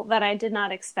level that I did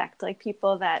not expect. Like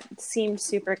people that seemed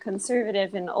super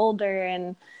conservative and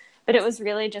older, but it was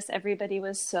really just everybody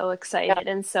was so excited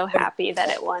and so happy that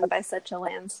it won by such a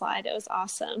landslide. It was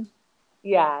awesome.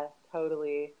 Yeah,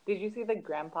 totally. Did you see the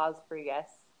Grandpas for Yes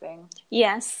thing?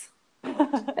 Yes.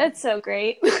 That's so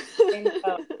great. I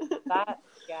know.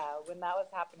 When that was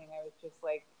happening, I was just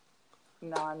like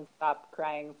nonstop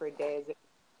crying for days. It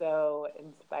was so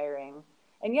inspiring.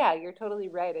 And yeah, you're totally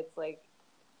right. It's like,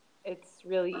 it's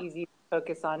really easy to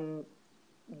focus on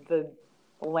the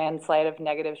landslide of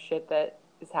negative shit that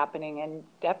is happening, and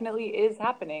definitely is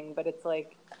happening, but it's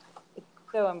like, it's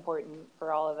so important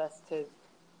for all of us to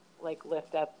like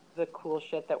lift up the cool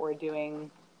shit that we're doing.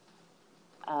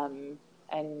 And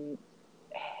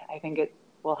I think it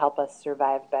will help us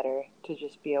survive better to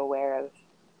just be aware of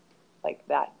like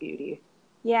that beauty.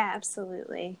 Yeah,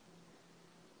 absolutely.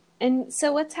 And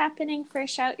so what's happening for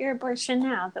Shout Your Abortion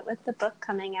now, that with the book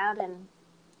coming out and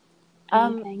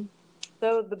everything?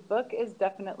 So the book is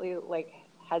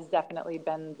has definitely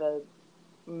been the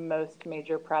most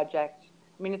major project.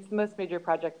 I mean, it's the most major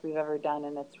project we've ever done,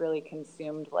 and it's really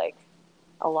consumed like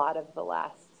a lot of the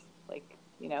last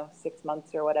 6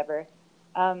 months or whatever.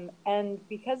 And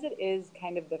because it is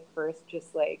kind of the first,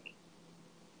 just like,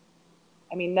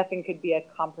 I mean, nothing could be a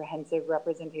comprehensive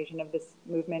representation of this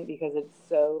movement because it's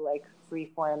so like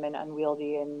freeform and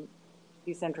unwieldy and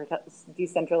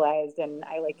decentralized. And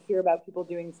I like hear about people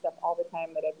doing stuff all the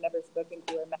time that I've never spoken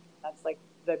to or met. That's like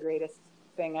the greatest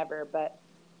thing ever. But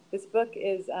this book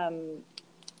is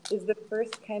the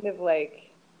first kind of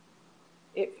like,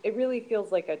 it really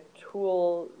feels like a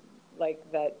tool like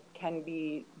that can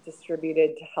be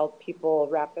distributed to help people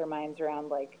wrap their minds around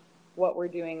like what we're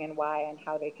doing and why, and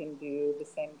how they can do the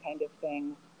same kind of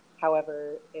thing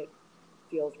however it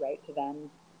feels right to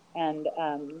them. And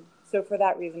so for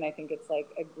that reason, I think it's like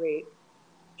a great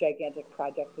gigantic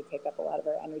project to take up a lot of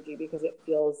our energy, because it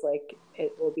feels like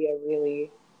it will be a really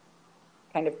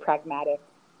kind of pragmatic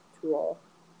tool.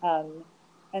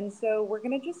 And so we're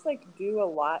going to just like do a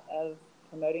lot of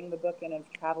promoting the book and of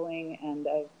traveling and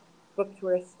of book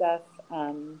tour stuff.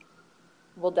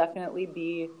 We'll definitely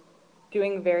be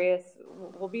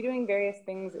we'll be doing various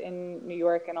things in New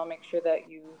York, and I'll make sure that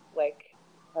you like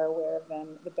are aware of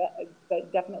them.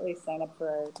 But definitely sign up for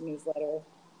our newsletter.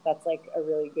 that's like a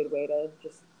really good way to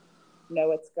just know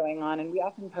what's going on. And we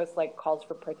often post like calls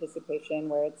for participation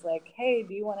where it's like, hey,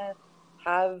 do you want to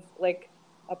have like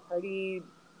a party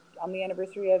on the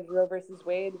anniversary of Roe versus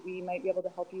Wade? We might be able to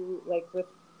help you like with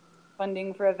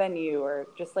funding for a venue or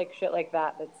just like shit like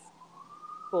that. That's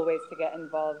cool ways to get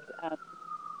involved.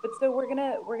 But so we're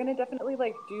gonna definitely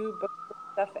like do book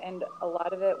stuff, and a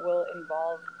lot of it will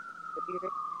involve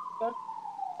contributors to the book.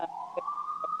 Um,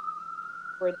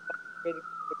 for the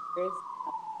contributors,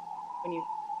 when you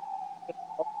put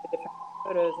all the different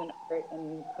photos and art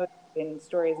and posts and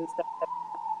stories and stuff.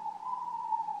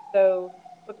 So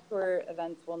book tour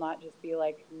events will not just be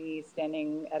like me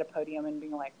standing at a podium and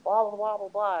being like blah blah blah blah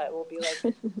blah. It will be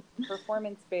like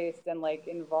performance based and like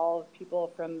involve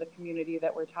people from the community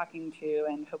that we're talking to,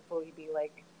 and hopefully be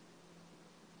like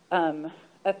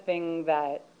a thing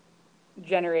that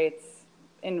generates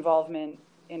involvement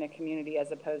in a community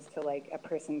as opposed to like a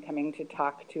person coming to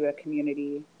talk to a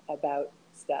community about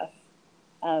stuff.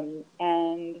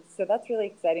 And so that's really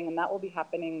exciting, and that will be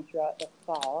happening throughout the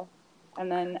fall.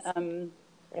 And then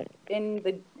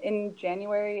in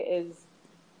January is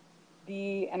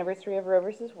the anniversary of Roe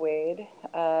versus Wade.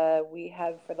 We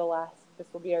have this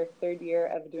will be our third year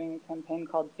of doing a campaign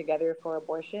called Together for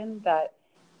Abortion that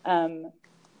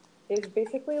is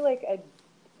basically like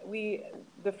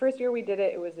the first year we did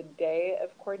it, it was a day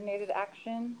of coordinated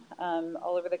action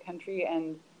all over the country.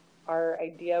 And our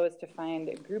idea was to find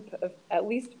at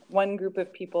least one group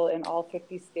of people in all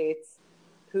 50 states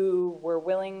who were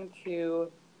willing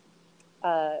to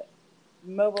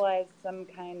mobilize some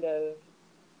kind of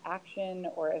action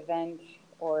or event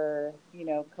or,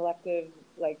 collective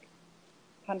like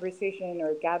conversation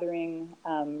or gathering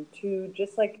to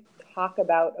just like talk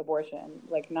about abortion,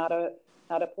 like not a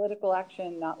political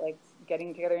action, not like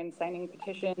getting together and signing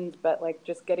petitions, but like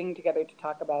just getting together to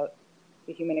talk about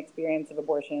the human experience of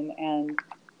abortion.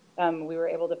 And we were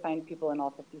able to find people in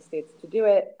all 50 states to do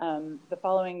it. The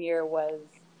following year was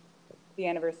the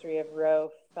anniversary of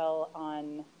Roe, fell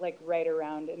on like right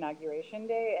around Inauguration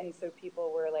Day. And so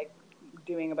people were like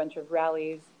doing a bunch of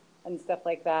rallies and stuff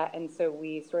like that. And so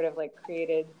we sort of like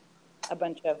created a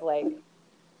bunch of like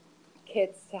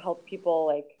kits to help people.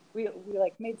 Like we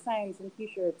like made signs and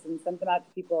t-shirts and sent them out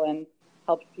to people and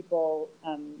helped people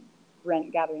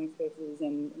rent gathering spaces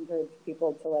and encourage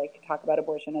people to like talk about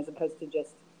abortion as opposed to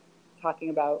just talking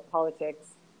about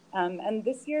politics. And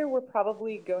this year we're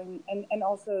probably going, and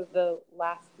also the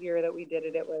last year that we did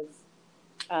it, it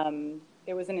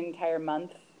was an entire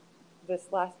month this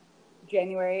last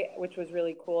January, which was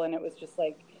really cool. And it was just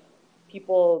like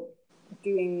people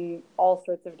doing all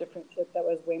sorts of different shit that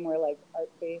was way more like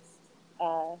art-based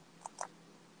all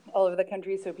over the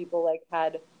country. So people like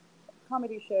had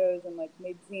comedy shows and like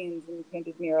made zines and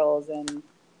painted murals, and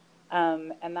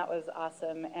that was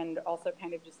awesome. And also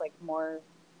kind of just like more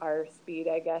our speed,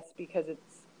 I guess, because it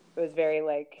was very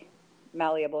like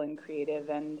malleable and creative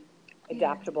and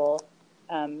adaptable.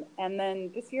 And then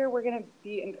this year we're going to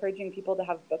be encouraging people to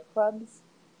have book clubs,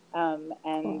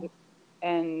 and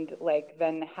like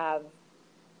then have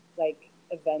like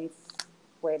events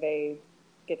where they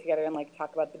get together and like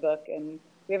talk about the book. And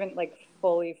we haven't like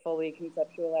fully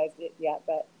conceptualized it yet,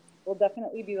 but we'll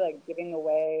definitely be like giving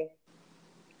away,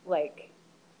 like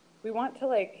we want to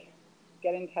like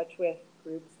get in touch with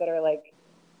groups that are like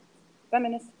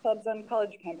feminist clubs on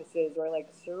college campuses or like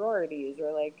sororities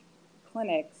or like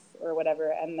clinics or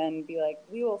whatever, and then be like,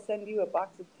 we will send you a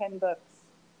box of 10 books,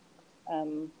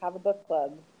 have a book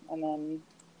club, and then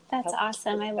That's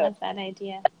awesome. I love that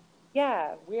idea.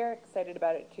 Yeah, we are excited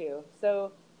about it too.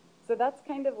 So that's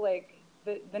kind of like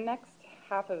the next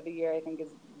half of the year, I think, is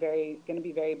going to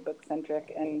be very book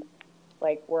centric, and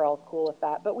like we're all cool with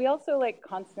that. But we also like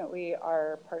constantly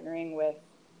are partnering with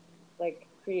like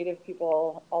creative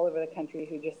people all over the country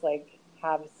who just like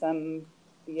have some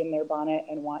bee in their bonnet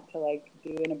and want to like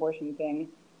do an abortion thing,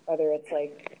 whether it's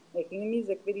like making a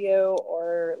music video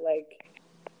or like,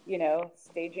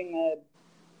 staging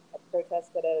a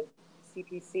protest at a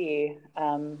CPC.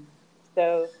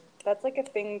 So that's like a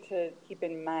thing to keep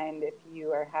in mind if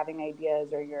you are having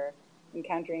ideas or you're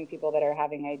encountering people that are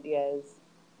having ideas,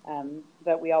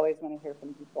 that we always want to hear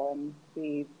from people and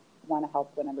we want to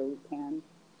help whenever we can.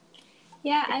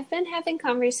 Yeah, I've been having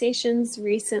conversations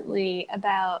recently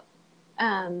about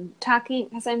talking,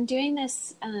 because I'm doing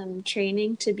this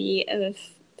training to be a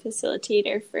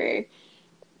facilitator for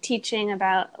teaching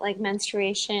about like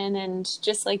menstruation and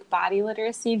just like body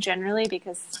literacy generally,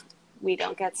 because we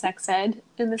don't get sex ed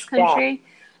in this country.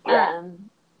 Yeah.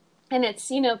 And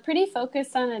it's, pretty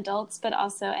focused on adults, but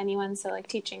also anyone. So like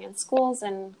teaching in schools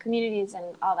and communities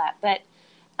and all that. But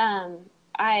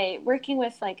working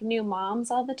with like new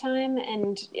moms all the time,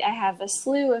 and I have a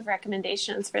slew of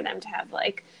recommendations for them to have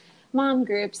like mom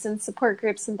groups and support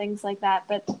groups and things like that.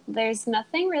 But there's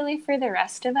nothing really for the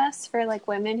rest of us, for like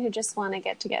women who just want to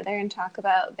get together and talk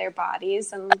about their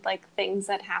bodies and like things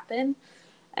that happen.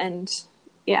 And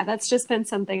yeah, that's just been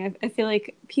something I feel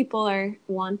like people are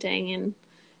wanting, and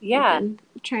Yeah. I've been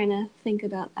trying to think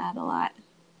about that a lot.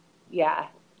 Yeah,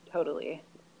 totally.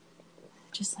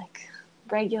 Just like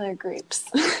regular groups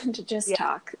to just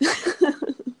talk.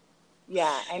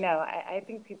 Yeah, I know. I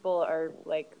think people are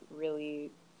like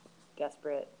really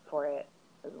desperate for it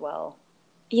as well.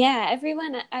 Yeah,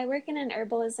 everyone, I work in an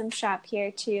herbalism shop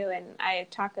here too, and I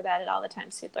talk about it all the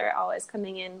time. So people are always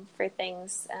coming in for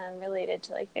things related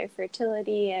to like their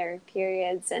fertility or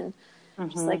periods, and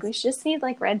just like we just need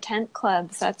like red tent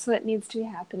clubs. That's what needs to be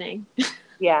happening.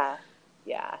 Yeah,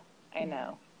 I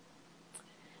know.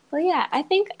 Well, yeah, I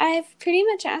think I've pretty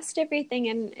much asked everything.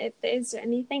 And if there's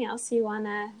anything else you want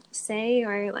to say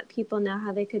or let people know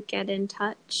how they could get in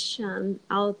touch,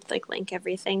 I'll like link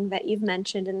everything that you've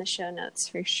mentioned in the show notes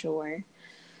for sure.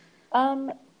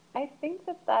 I think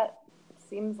that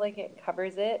seems like it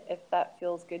covers it, if that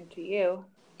feels good to you.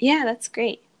 Yeah, that's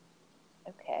great.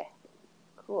 Okay,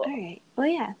 cool. All right. Well,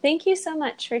 yeah, thank you so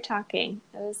much for talking.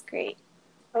 That was great.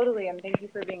 Totally, and thank you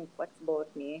for being flexible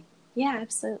with me. Yeah,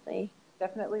 absolutely.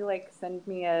 Definitely like send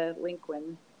me a link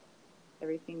when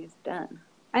everything is done.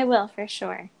 I will for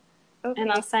sure. Okay.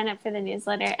 And I'll sign up for the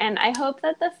newsletter. And I hope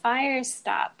that the fires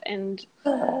stop and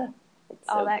all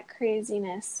that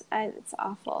craziness. It's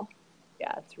awful.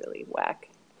 Yeah, it's really whack.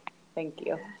 Thank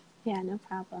you. Yeah, no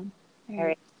problem. All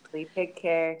right. Take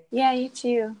care. Yeah, you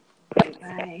too. Thanks.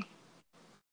 Bye.